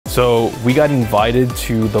So we got invited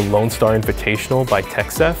to the Lone Star Invitational by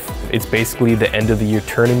TCSAAL. It's basically the end of the year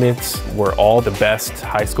tournament where all the best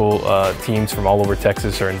high school teams from all over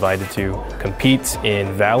Texas are invited to compete in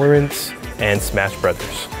Valorant and Smash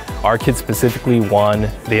Brothers. Our kids specifically won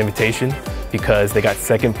the invitation because they got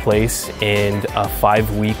second place in a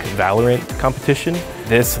 5-week Valorant competition.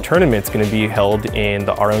 This tournament's going to be held in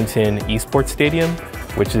the Arlington Esports Stadium,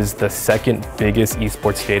 which is the second biggest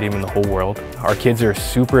esports stadium in the whole world. Our kids are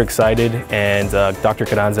super excited, and Dr.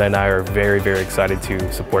 Carranza and I are very, very excited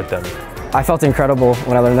to support them. I felt incredible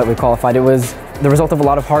when I learned that we qualified. It was the result of a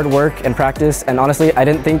lot of hard work and practice, and honestly, I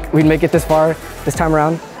didn't think we'd make it this far this time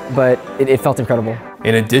around, but it felt incredible.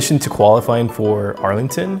 In addition to qualifying for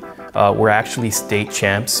Arlington, we're actually state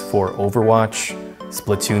champs for Overwatch,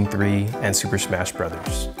 Splatoon 3, and Super Smash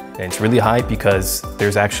Brothers. And it's really hype because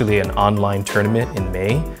there's actually an online tournament in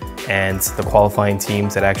May, and the qualifying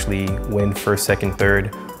teams that actually win first, second,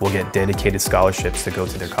 third will get dedicated scholarships to go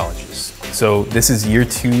to their colleges. So this is year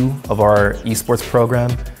 2 of our esports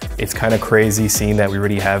program. It's kind of crazy seeing that we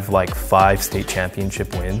already have like 5 state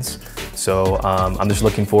championship wins. So I'm just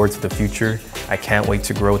looking forward to the future. I can't wait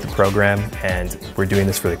to grow with the program, and we're doing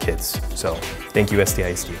this for the kids. So thank you,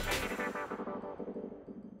 STISD.